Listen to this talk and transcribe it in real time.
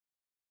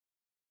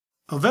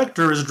A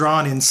vector is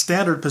drawn in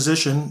standard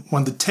position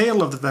when the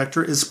tail of the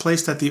vector is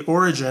placed at the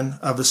origin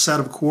of a set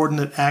of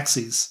coordinate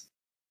axes.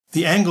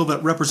 The angle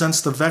that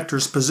represents the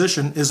vector's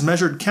position is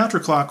measured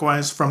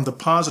counterclockwise from the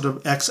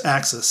positive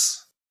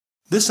x-axis.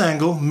 This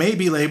angle may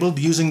be labeled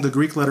using the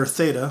Greek letter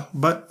theta,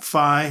 but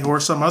phi or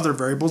some other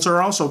variables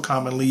are also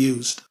commonly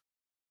used.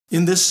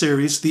 In this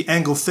series, the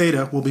angle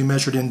theta will be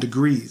measured in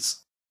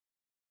degrees.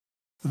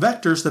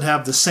 Vectors that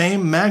have the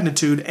same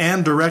magnitude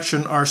and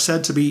direction are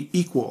said to be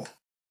equal.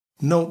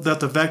 Note that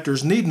the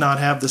vectors need not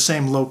have the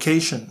same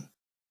location.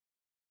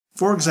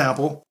 For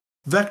example,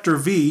 vector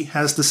v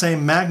has the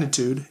same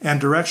magnitude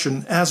and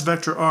direction as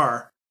vector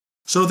r,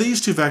 so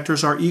these two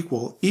vectors are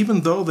equal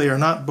even though they are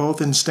not both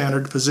in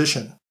standard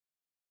position.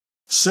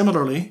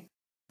 Similarly,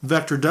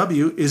 vector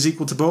w is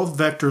equal to both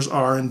vectors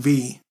r and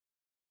v.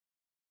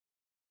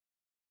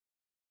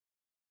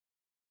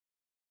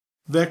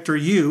 Vector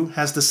u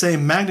has the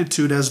same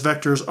magnitude as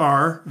vectors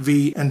r,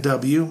 v, and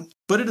w,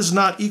 but it is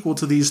not equal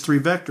to these three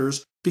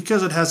vectors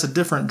because it has a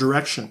different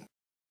direction.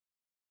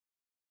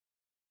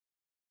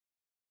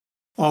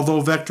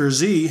 Although vector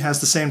z has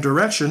the same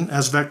direction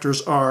as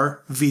vectors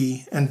r,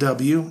 v, and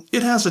w,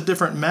 it has a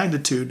different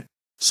magnitude,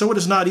 so it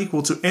is not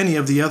equal to any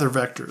of the other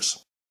vectors.